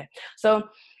wouldn't I do that? So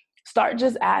start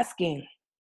just asking,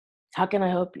 how can I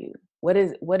help you? What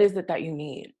is it that you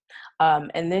need?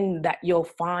 And then that you'll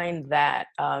find that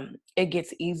it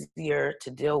gets easier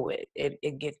to deal with.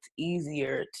 It gets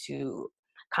easier to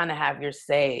kind of have your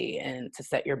say and to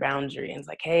set your boundary. And it's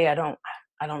like, hey, I don't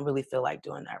really feel like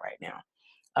doing that right now.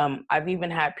 I've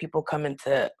even had people come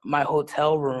into my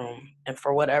hotel room, and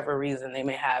for whatever reason they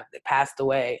passed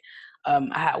away. I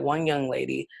had one young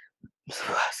lady,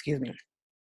 excuse me,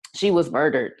 she was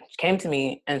murdered. She came to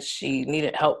me and she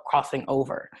needed help crossing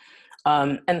over.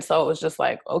 And so it was just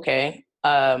like, okay,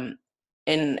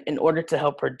 in order to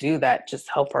help her do that, just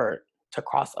help her to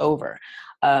cross over.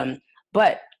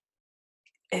 But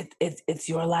it's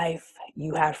your life.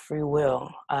 You have free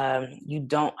will. You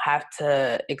don't have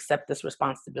to accept this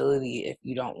responsibility if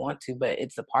you don't want to, but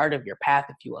it's a part of your path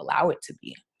if you allow it to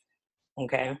be.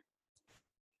 Okay.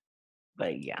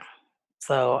 But yeah.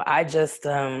 So I just,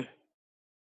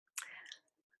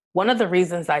 one of the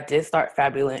reasons I did start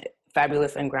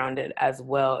Fabulous and Grounded as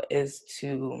well is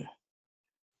to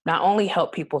not only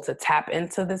help people to tap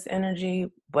into this energy,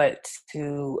 but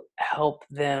to help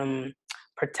them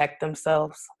protect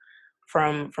themselves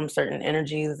from certain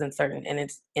energies and certain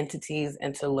entities,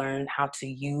 and to learn how to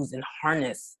use and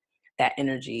harness that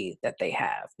energy that they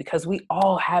have, because we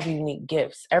all have unique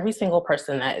gifts. Every single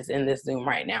person that is in this Zoom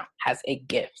right now has a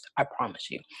gift. I promise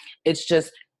you. It's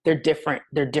just they're different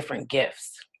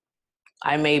gifts.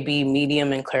 I may be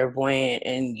medium and clairvoyant,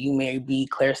 and you may be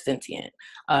clairsentient.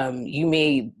 You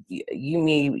may,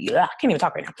 I can't even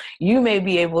talk right now. You may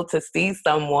be able to see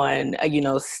someone,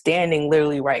 standing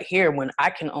literally right here when I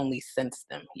can only sense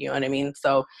them. You know what I mean?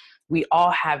 So we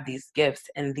all have these gifts,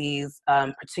 and these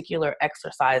particular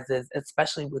exercises,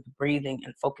 especially with breathing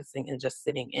and focusing and just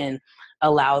sitting in,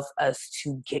 allows us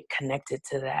to get connected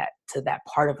to that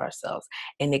part of ourselves.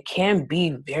 And it can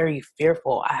be very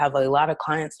fearful. I have a lot of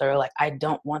clients that are like, I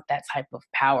don't want that type of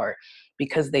power,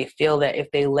 because they feel that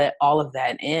if they let all of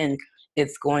that in,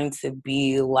 it's going to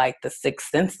be like the sixth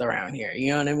sense around here.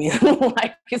 You know what I mean?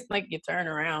 Like, it's like you turn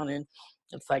around and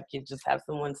it's like you just have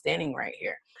someone standing right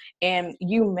here. And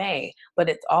you may, but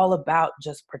it's all about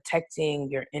just protecting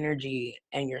your energy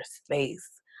and your space.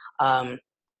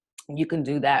 You can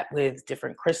do that with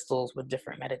different crystals, with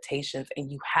different meditations, and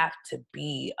you have to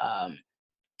be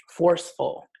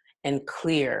forceful and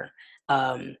clear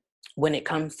when it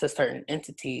comes to certain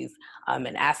entities,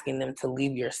 and asking them to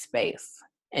leave your space.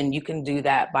 And you can do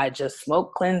that by just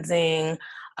smoke cleansing.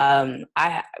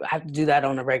 I have to do that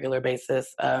on a regular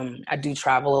basis. I do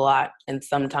travel a lot, and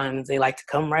sometimes they like to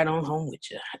come right on home with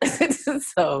you.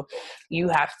 So you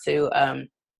have to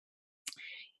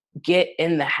get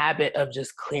in the habit of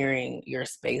just clearing your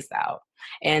space out.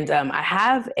 And I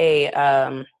have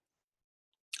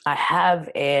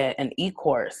an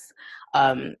e-course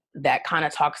that kind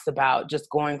of talks about just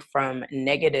going from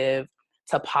negative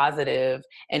to positive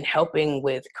and helping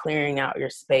with clearing out your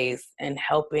space and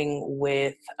helping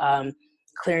with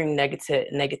clearing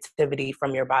negativity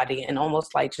from your body, and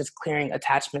almost like just clearing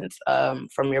attachments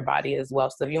from your body as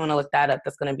well. So if you want to look that up,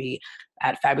 that's going to be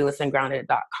at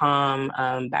fabulousandgrounded.com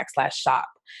 /shop.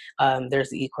 There's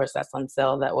the e-course that's on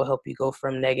sale that will help you go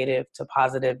from negative to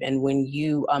positive. And when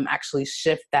you actually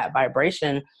shift that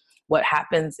vibration, what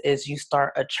happens is you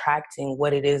start attracting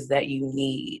what it is that you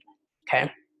need. Okay.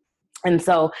 And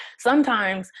so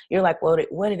sometimes you're like, well,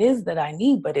 what it is that I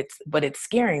need, but it's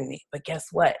scaring me. But guess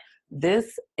what?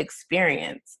 This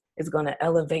experience is going to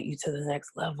elevate you to the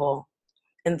next level.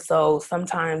 And so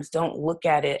sometimes don't look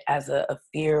at it as a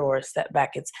fear or a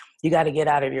setback. You got to get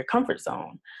out of your comfort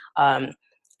zone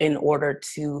in order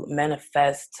to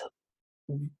manifest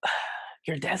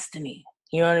your destiny.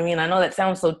 You know what I mean? I know that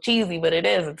sounds so cheesy, but it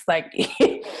is. It's like,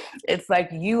 it's like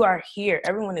you are here.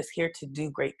 Everyone is here to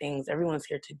do great things. Everyone's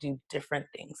here to do different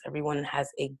things. Everyone has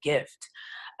a gift.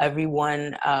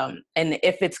 Everyone, and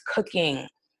if it's cooking,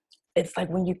 it's like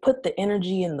when you put the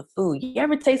energy in the food. You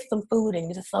ever taste some food and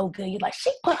it's just so good? You're like,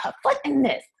 she put her foot in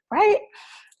this, right?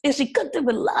 And she cooked it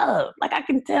with love. Like I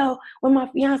can tell when my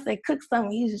fiance cooks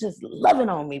something, he's just loving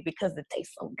on me because it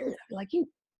tastes so good. Like you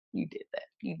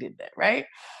did that, right?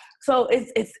 So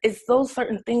it's those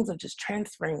certain things of just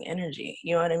transferring energy.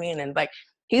 You know what I mean? And like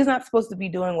he's not supposed to be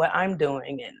doing what I'm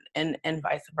doing, and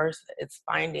vice versa. It's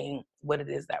finding what it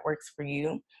is that works for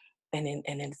you, and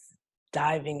it's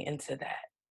diving into that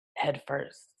head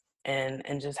first, and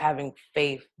just having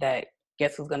faith that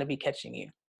guess who's going to be catching you?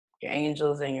 Your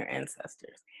angels and your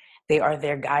ancestors. They are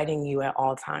there guiding you at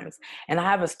all times. And I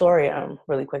have a story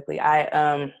really quickly.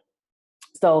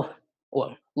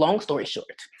 Long story short,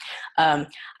 I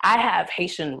have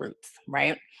Haitian roots,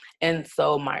 right? And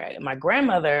so my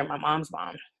grandmother, my mom's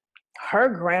mom, her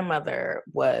grandmother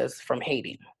was from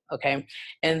Haiti. Okay.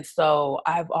 And so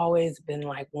I've always been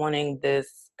like wanting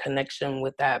this connection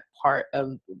with that part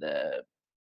of the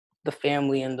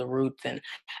family and the roots. And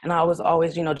I was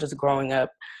always, just growing up,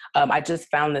 I just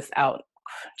found this out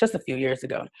just a few years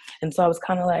ago. And so I was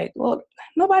kind of like, well,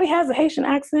 nobody has a Haitian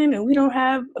accent and we don't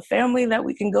have a family that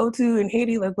we can go to in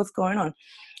Haiti. Like, what's going on?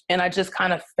 And I just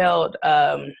kind of felt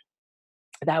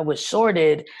that was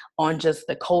shorted on just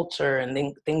the culture and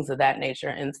things of that nature.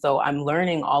 And so I'm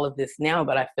learning all of this now,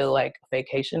 but I feel like a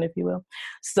vacation, if you will.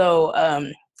 So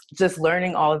just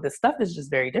learning all of this stuff is just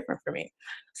very different for me.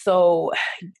 So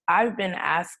I've been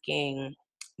asking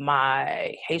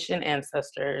my Haitian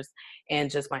ancestors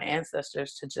and just my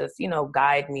ancestors to just,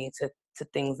 guide me to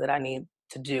things that I need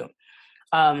to do.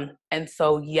 And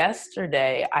so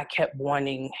yesterday I kept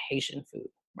wanting Haitian food,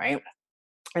 right?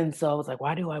 And so I was like,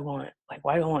 why do I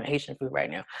want Haitian food right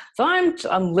now? So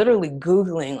I'm literally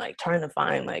Googling, like trying to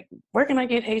find like, where can I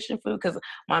get Haitian food? Because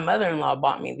my mother-in-law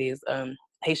bought me these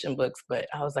Haitian books, but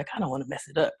I was like, I don't want to mess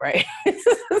it up, right?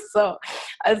 So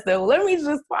I said, well, let me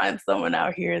just find someone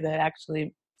out here that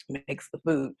actually makes the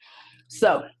food.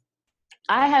 So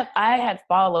I had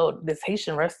followed this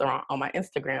Haitian restaurant on my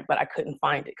Instagram, but I couldn't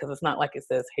find it because it's not like it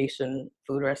says Haitian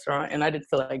food restaurant, and I didn't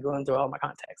feel like going through all my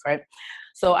contacts, right?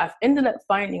 So I ended up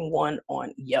finding one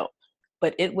on Yelp,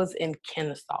 but it was in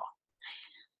Kennesaw.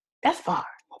 That's far.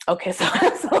 Okay, so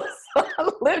I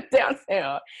lived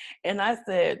downtown, and I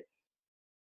said,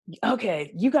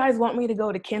 okay, you guys want me to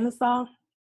go to Kennesaw?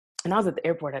 And I was at the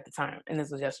airport at the time, and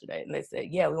this was yesterday. And they said,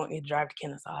 yeah, we want you to drive to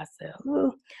Kennesaw. I said,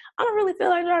 ooh, I don't really feel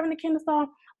like driving to Kennesaw,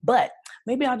 but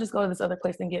maybe I'll just go to this other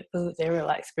place and get food. They were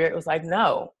like, Spirit was like,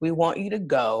 no, we want you to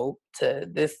go to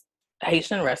this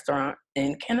Haitian restaurant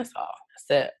in Kennesaw. I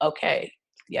said, okay,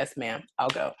 yes, ma'am, I'll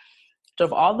go.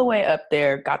 Drove all the way up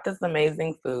there, got this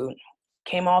amazing food,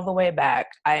 came all the way back.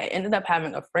 I ended up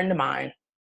having a friend of mine.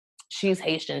 She's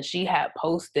Haitian. She had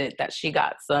posted that she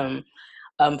got some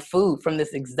food from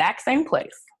this exact same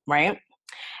place, right?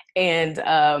 And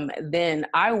then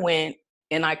I went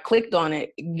and I clicked on it.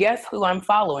 Guess who I'm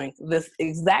following? This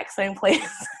exact same place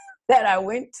that I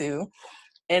went to.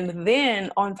 And then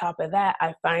on top of that,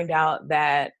 I find out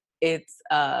that it's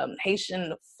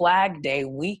Haitian Flag Day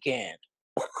weekend,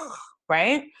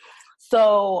 right?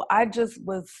 So I just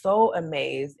was so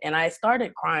amazed, and I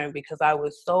started crying because I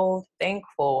was so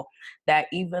thankful that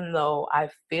even though I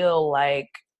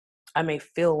may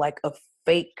feel like a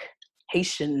fake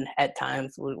Haitian at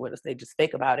times, what if they just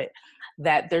fake about it,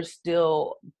 that they're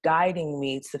still guiding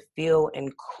me to feel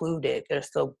included. They're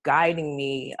still guiding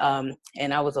me.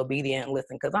 And I was obedient and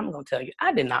listened, because I'm going to tell you,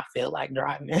 I did not feel like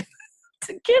driving.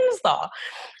 to Kennesaw.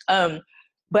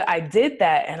 But I did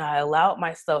that, and I allowed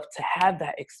myself to have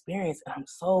that experience, and I'm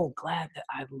so glad that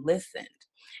I listened.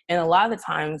 And a lot of the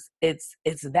times it's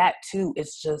that too.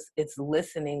 It's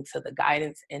listening to the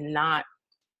guidance and not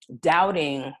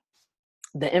doubting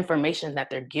the information that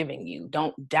they're giving you.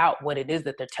 Don't doubt what it is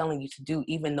that they're telling you to do,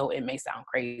 even though it may sound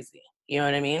crazy. You know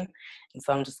what I mean? And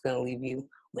so I'm just going to leave you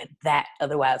with that.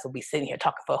 Otherwise, we'll be sitting here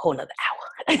talking for a whole nother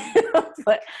hour.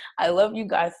 But I love you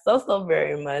guys so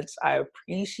very much. I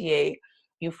appreciate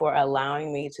you for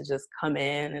allowing me to just come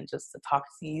in and just to talk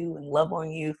to you and love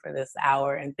on you for this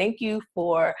hour. And thank you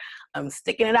for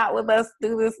sticking it out with us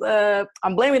through this.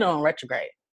 I'm blaming it on retrograde.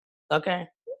 Okay?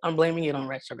 I'm blaming it on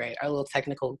retrograde, our little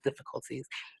technical difficulties.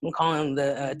 I'm calling them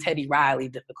the Teddy Riley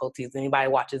difficulties. Anybody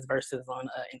watches Versus on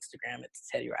Instagram, it's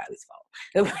Teddy Riley's fault.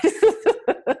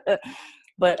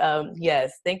 But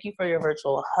yes, thank you for your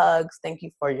virtual hugs. Thank you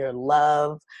for your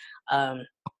love.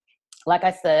 Like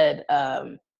I said,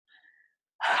 I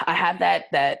have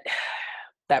that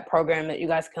program that you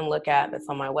guys can look at that's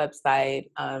on my website.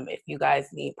 If you guys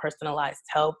need personalized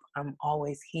help, I'm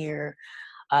always here.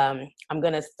 I'm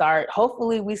going to start,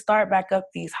 hopefully we start back up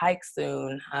these hikes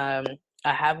soon. I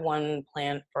have one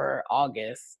planned for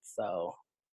August, so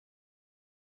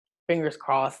fingers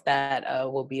crossed that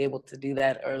we'll be able to do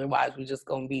that. Otherwise, we're just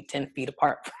going to be 10 feet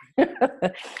apart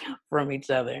from each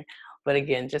other. But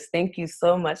again, just thank you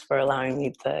so much for allowing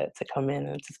me to come in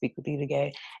and to speak with you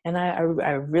today. And I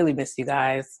really miss you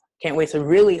guys. Can't wait to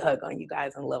really hug on you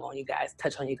guys and love on you guys,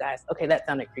 touch on you guys. Okay, that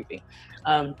sounded creepy.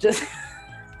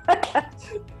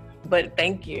 But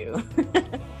thank you.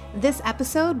 This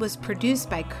episode was produced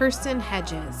by Kirsten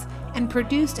Hedges and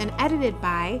produced and edited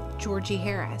by Georgie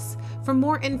Harris. For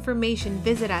more information,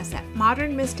 visit us at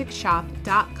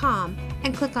modernmysticshop.com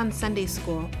and click on Sunday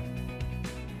School.